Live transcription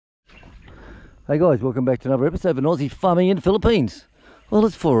Hey guys, welcome back to another episode of an Aussie farming in the Philippines. Well,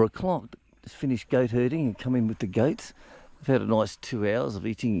 it's 4 o'clock. Just finished goat herding and come in with the goats. I've had a nice 2 hours of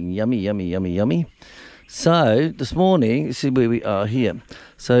eating yummy. So this morning, you see where we are here.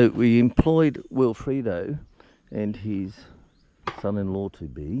 So we employed Wilfredo and his son-in-law to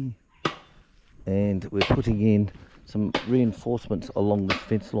be, and we're putting in some reinforcements along the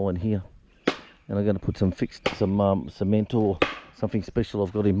fence line here. And I'm going to put some cement or something special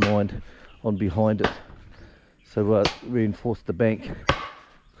I've got in mind on behind it, so reinforce the bank,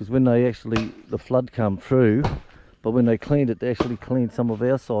 because when the flood come through, but when they cleaned it, they actually cleaned some of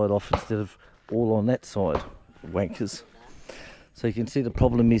our side off instead of all on that side. Wankers. So you can see the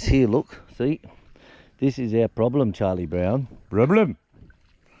problem is here. Look, see, this is our problem, Charlie Brown. Problem.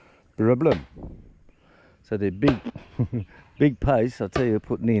 So they're big big posts, I tell you,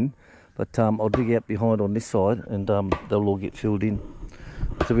 putting in, but I'll dig out behind on this side and they'll all get filled in.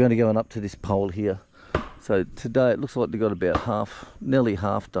 So we're only going up to this pole here. So today it looks like they've got about nearly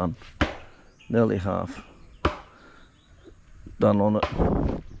half done. Nearly half done on it.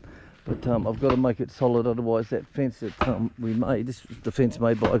 But I've got to make it solid, otherwise that fence that we made, this was the fence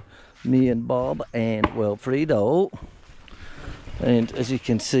made by me and Bob and Wilfredo. And as you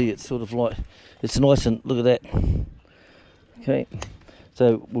can see, it's sort of like, it's nice and, look at that. Okay,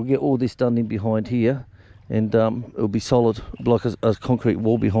 so we'll get all this done in behind here. And it'll be solid, like a concrete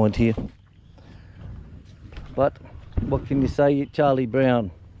wall behind here. But what can you say, Charlie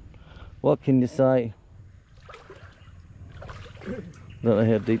Brown? What can you say? Don't know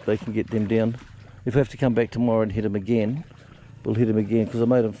how deep they can get them down. If we have to come back tomorrow and hit them again, we'll hit them again, because I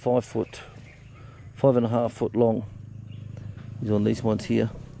made them 5.5 foot long. He's on these ones here.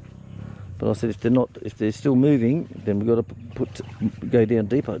 But I said if they're still moving, then we've got to go down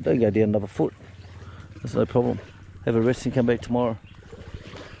deeper. Don't go down another foot. That's no problem. Have a rest and come back tomorrow.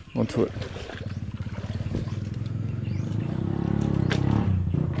 Onto it.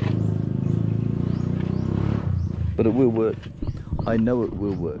 But it will work. I know it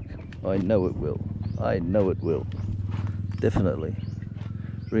will work. I know it will. I know it will. Definitely.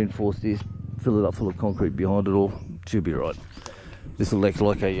 Reinforce this. Fill it up full of concrete behind it all. Should be right. This will act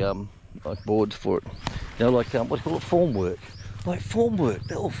like a like boards for it. You know, like what do you call it? Formwork. Like formwork.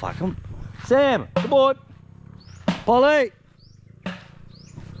 That'll fuck them. Sam, come on. Polly!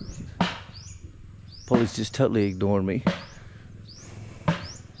 Polly's just totally ignoring me.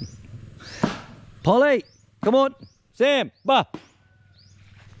 Polly! Come on! Sam! Bah!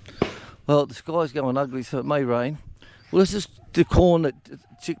 Well, the sky's going ugly, so it may rain. Well, this is the corn that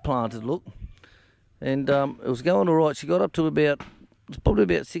Chick planted, look. And it was going alright. She got up to it's probably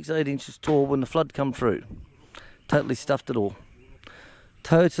about 6-8 inches tall when the flood come through. Totally stuffed it all.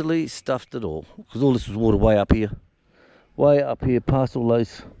 Totally stuffed it all, because all this was water way up here, past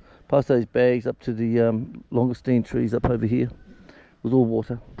those bags up to the longestine trees up over here. It was all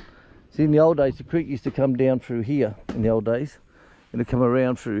water. See, in the old days, the creek used to come down through here in the old days, and it'd come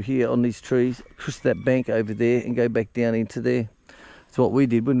around through here on these trees, cross that bank over there and go back down into there. So what we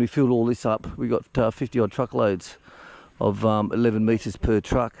did when we filled all this up, we got 50 odd truckloads of 11 metres per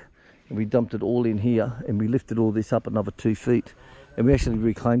truck, and we dumped it all in here, and we lifted all this up another 2 feet. And we actually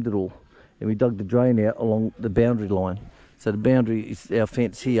reclaimed it all, and we dug the drain out along the boundary line. So the boundary is our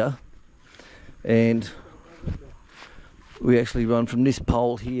fence here, and we actually run from this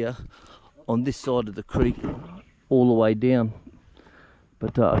pole here on this side of the creek all the way down.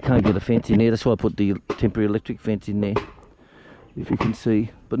 But I can't get a fence in there, that's why I put the temporary electric fence in there, if you can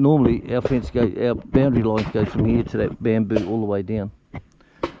see. But normally our boundary lines go from here to that bamboo all the way down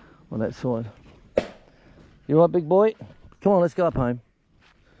on that side. You all right, big boy? Come on, let's go up home.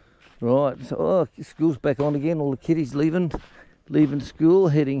 Right, so school's back on again. All the kiddies leaving school,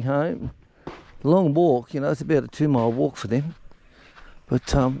 heading home. Long walk, you know, it's about a 2-mile walk for them. But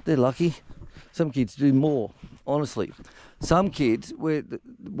they're lucky. Some kids do more, honestly. Some kids, we're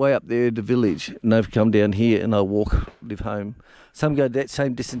way up there in the village, and they've come down here and they'll live home. Some go that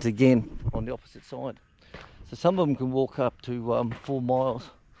same distance again on the opposite side. So some of them can walk up to 4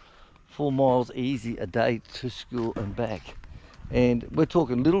 miles. 4 miles easy a day to school and back. And we're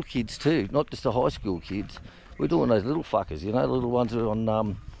talking little kids too, not just the high school kids. We're doing those little fuckers, you know, the little ones who are on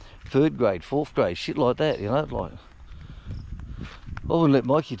 3rd grade, 4th grade, shit like that, you know. Like, I wouldn't let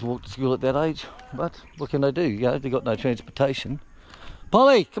my kids walk to school at that age, but what can they do? You know, they've got no transportation.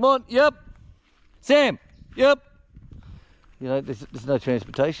 Polly, come on, yep. Sam, yep. You know, there's no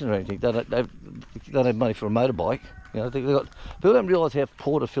transportation or anything. They don't have money for a motorbike. You know, people don't realise how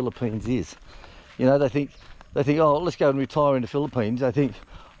poor the Philippines is. You know, they think, oh, let's go and retire in the Philippines. They think,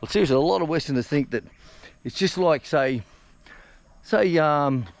 well, seriously, a lot of Westerners think that it's just like, say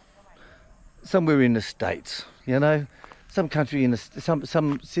somewhere in the States, you know, some country in the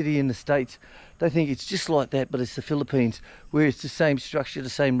some city in the States. They think it's just like that, but it's the Philippines, where it's the same structure, the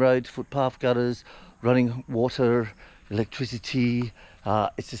same roads, footpath, gutters, running water, electricity.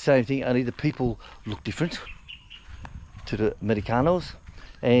 It's the same thing, only the people look different to the Americanos,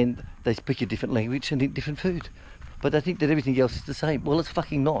 and they speak a different language and eat different food. But they think that everything else is the same. Well, it's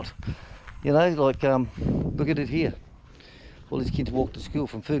fucking not. You know, like, look at it here. All these kids walk to school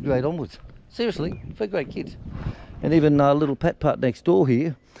from 3rd grade onwards. Seriously, 3rd grade kids. And even little Pat next door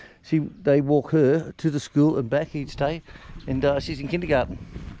here, they walk her to the school and back each day, and she's in kindergarten.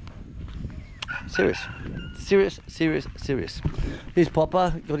 Serious. Here's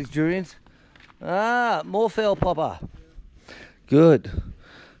Popper, got his durians. More fell, Popper. Good.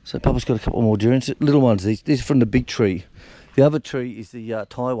 So Papa's got a couple more durians, little ones. These are from the big tree. The other tree is the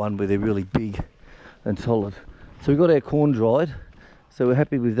Thai one, where they're really big and solid. So we got our corn dried, so we're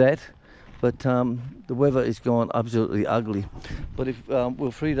happy with that. But the weather is gone absolutely ugly. But if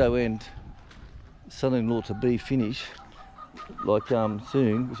Wilfredo and son-in-law to be finish, like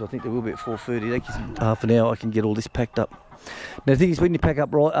soon, which I think they will be at 4:30, that gives me half an hour, I can get all this packed up. Now the thing is, when you pack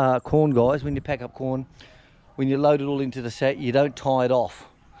up corn, guys, when you pack up corn, when you load it all into the sack, you don't tie it off.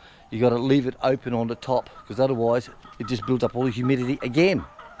 You got to leave it open on the top, because otherwise it just builds up all the humidity again.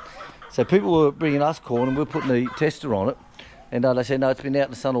 So people were bringing us corn, and we're putting the tester on it, and they said, no, it's been out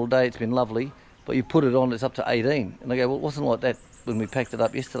in the sun all day, it's been lovely, but you put it on, it's up to 18. And they go, well, it wasn't like that when we packed it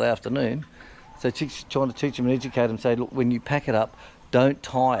up yesterday afternoon. So Chick's trying to teach them and educate them, say, look, when you pack it up, don't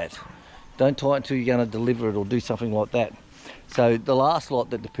tie it. Don't tie it until you're going to deliver it or do something like that. So the last lot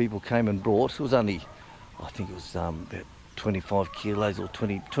that the people came and brought, it was only, I think it was about 25 kilos or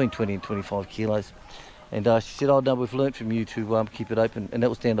between 20 and 25 kilos. And she said, oh no, we've learnt from you to keep it open, and that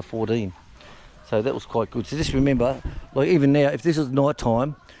was down to 14. So that was quite good. So just remember, like even now, if this was night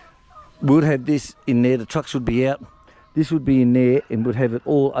time, we would have this in there, the trucks would be out, this would be in there, and we'd have it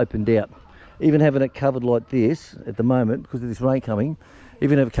all opened out. Even having it covered like this at the moment, because of this rain coming,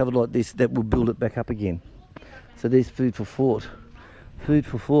 even have it covered like this, that will build it back up again. So there's food for thought. Food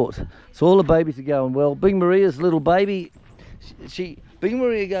for thought. So all the babies are going well. Big Maria's little baby, Big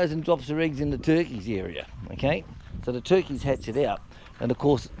Maria goes and drops her eggs in the turkeys area, okay? So the turkeys hatch it out. And of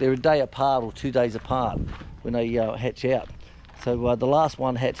course, they're a day apart or 2 days apart when they hatch out. So the last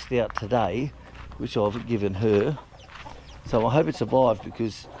one hatched out today, which I've given her. So I hope it survives,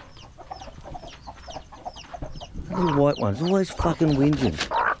 because little white ones always fucking whinging.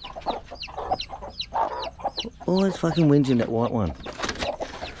 Always fucking whinging, that white one.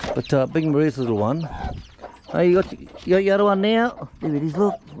 But Big Maria's little one. Oh, you got your other one now? There it is,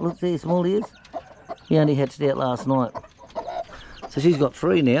 look there, small he is. He only hatched out last night. So she's got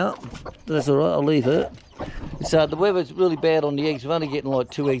 3 now. That's all right, I'll leave her. So the weather's really bad on the eggs. We're only getting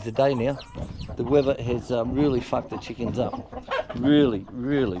like 2 eggs a day now. The weather has really fucked the chickens up. Really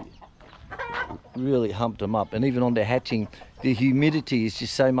humped them up. And even on their hatching, the humidity is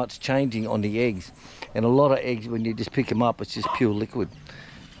just so much changing on the eggs. And a lot of eggs, when you just pick them up, it's just pure liquid.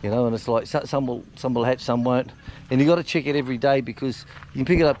 You know, and it's like some will hatch, some won't. And you got to check it every day, because you can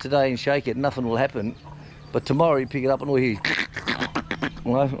pick it up today and shake it, nothing will happen. But tomorrow you pick it up and all you hear,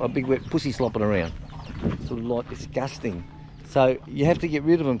 you know, a big wet pussy slopping around. Sort of like disgusting. So you have to get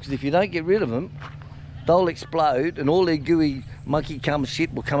rid of them, because if you don't get rid of them, they'll explode, and all their gooey monkey cum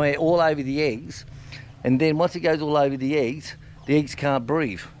shit will come out all over the eggs. And then once it goes all over the eggs can't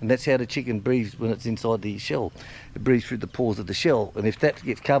breathe, and that's how the chicken breathes when it's inside the shell. It breathes through the pores of the shell, and if that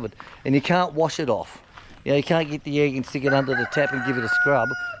gets covered, and you can't wash it off. You know, you can't get the egg and stick it under the tap and give it a scrub,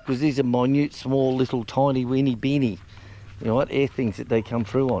 because these are minute, small, little, tiny, weeny, beanie, you know what, air things that they come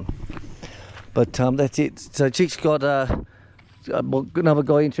through on. But that's it. So Chick's got another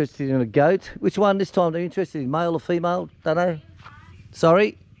guy interested in a goat. Which one this time? Are you interested in male or female? Don't know.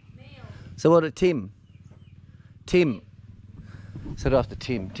 Sorry? Male. So what a Tim? Tim. So after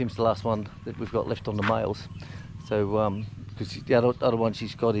Tim. Tim's the last one that we've got left on the males. So because the other one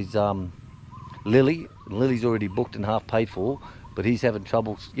she's got is Lily. Lily's already booked and half paid for, but he's having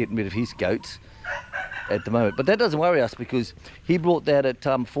trouble getting rid of his goats at the moment. But that doesn't worry us, because he brought that at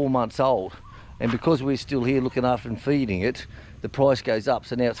 4 months old, and because we're still here looking after and feeding it, the price goes up.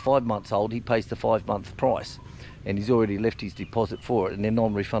 So now it's 5 months old, he pays the 5-month price, and he's already left his deposit for it, and they're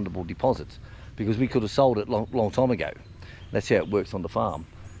non-refundable deposits, because we could have sold it long time ago. That's how it works on the farm.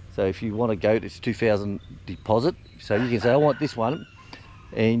 So if you want a goat, it's 2,000 deposit. So you can say, I want this one,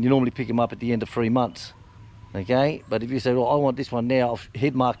 and you normally pick them up at the end of 3 months. Okay, but if you say, well, I want this one now, I've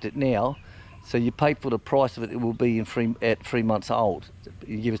head marked it now, so you pay for the price of it, it will be at 3 months old.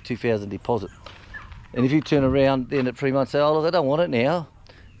 You give us 2,000 deposit. And if you turn around then at 3 months, say, oh look, I don't want it now,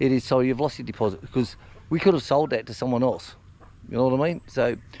 It is, sorry, you've lost your deposit, because we could have sold that to someone else. You know what I mean?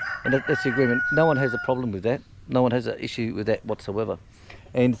 So, and that's the agreement. No one has a problem with that. No one has an issue with that whatsoever.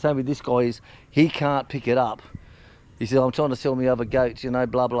 And the same with this guy is, he can't pick it up. He said, I'm trying to sell me other goats, you know,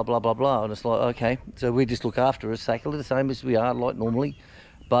 blah, blah, blah, blah, blah. And it's like, okay, so we just look after us, exactly the same as we are, like normally.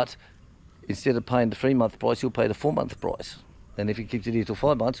 But instead of paying the 3-month price, he'll pay the 4-month price. And if he keeps it here till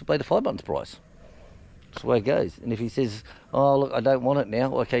 5 months, he'll pay the 5-month price. That's the way it goes. And if he says, oh, look, I don't want it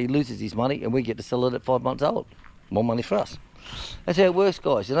now, okay, he loses his money and we get to sell it at 5 months old. More money for us. That's how it works,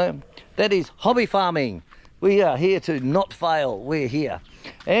 guys, you know. That is hobby farming. We are here to not fail. We're here.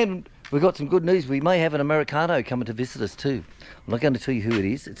 And we've got some good news. We may have an Americano coming to visit us too. I'm not going to tell you who it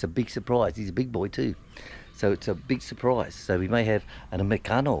is. It's a big surprise. He's a big boy too. So it's a big surprise. So we may have an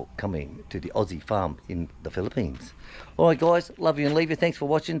Americano coming to the Aussie farm in the Philippines. All right, guys, love you and leave you. Thanks for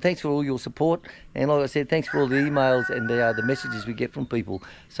watching. Thanks for all your support. And like I said, thanks for all the emails and the messages we get from people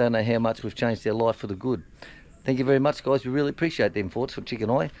saying how much we've changed their life for the good. Thank you very much, guys. We really appreciate them thoughts for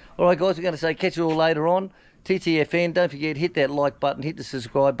Chicken Eye. All right, guys, we're going to say catch you all later on. TTFN, don't forget, hit that like button, hit the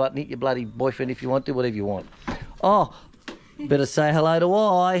subscribe button, hit your bloody boyfriend if you want to, whatever you want. Oh, better say hello to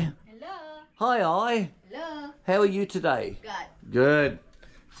I. Hello. Hi, I. Hello. How are you today? Good. Good.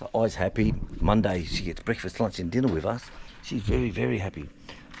 So I's happy. Monday, she gets breakfast, lunch and dinner with us. She's very, very happy.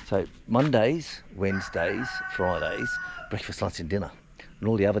 So Mondays, Wednesdays, Fridays, breakfast, lunch and dinner. And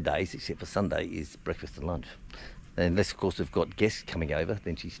all the other days, except for Sunday, is breakfast and lunch. And unless, of course, we've got guests coming over,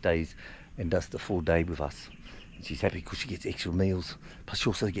 then she stays and does the full day with us. And she's happy because she gets extra meals. Plus she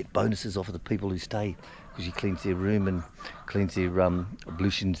also gets bonuses off of the people who stay, because she cleans their room and cleans their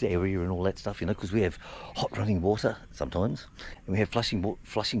ablutions area and all that stuff, you know, because we have hot running water sometimes, and we have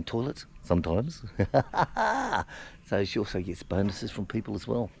flushing toilets sometimes. So she also gets bonuses from people as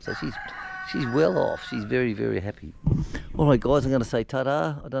well. So she's well off. She's very, very happy. All right, guys, I'm going to say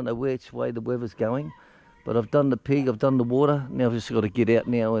ta-da. I don't know which way the weather's going, but I've done the pig, I've done the water. Now I've just got to get out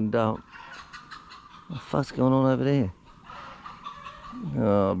now and what the fuck's going on over there?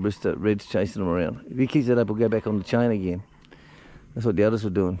 Oh, Bristol Red's chasing him around. If he keeps it up, we'll go back on the chain again. That's what the others were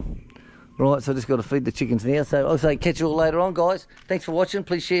doing. Right, so I just got to feed the chickens now. So I'll say catch you all later on, guys. Thanks for watching.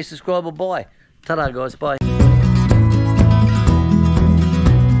 Please share, subscribe, or bye. Ta-da, guys. Bye.